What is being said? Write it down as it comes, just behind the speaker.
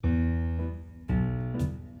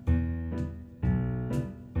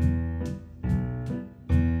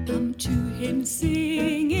him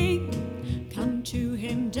singing, come to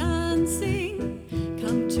him dancing,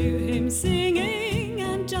 come to him singing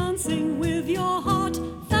and dancing with your heart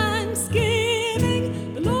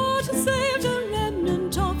thanksgiving. The Lord has saved a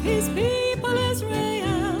remnant of his people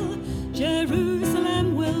Israel.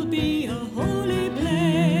 Jerusalem will be a holy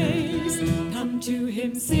place. Come to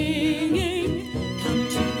him singing, come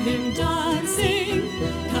to him dancing,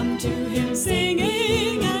 come to him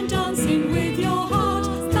singing and dancing with your heart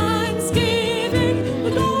thanksgiving.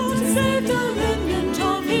 The Lord has saved a remnant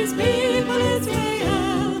of his people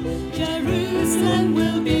Israel. Jerusalem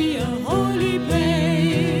will be a holy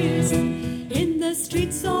place. In the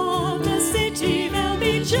streets of the city there'll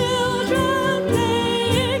be children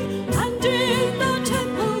playing, and in the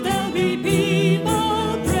temple there'll be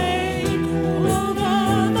people praying. All over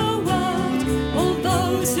the world, all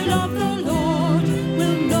those who love the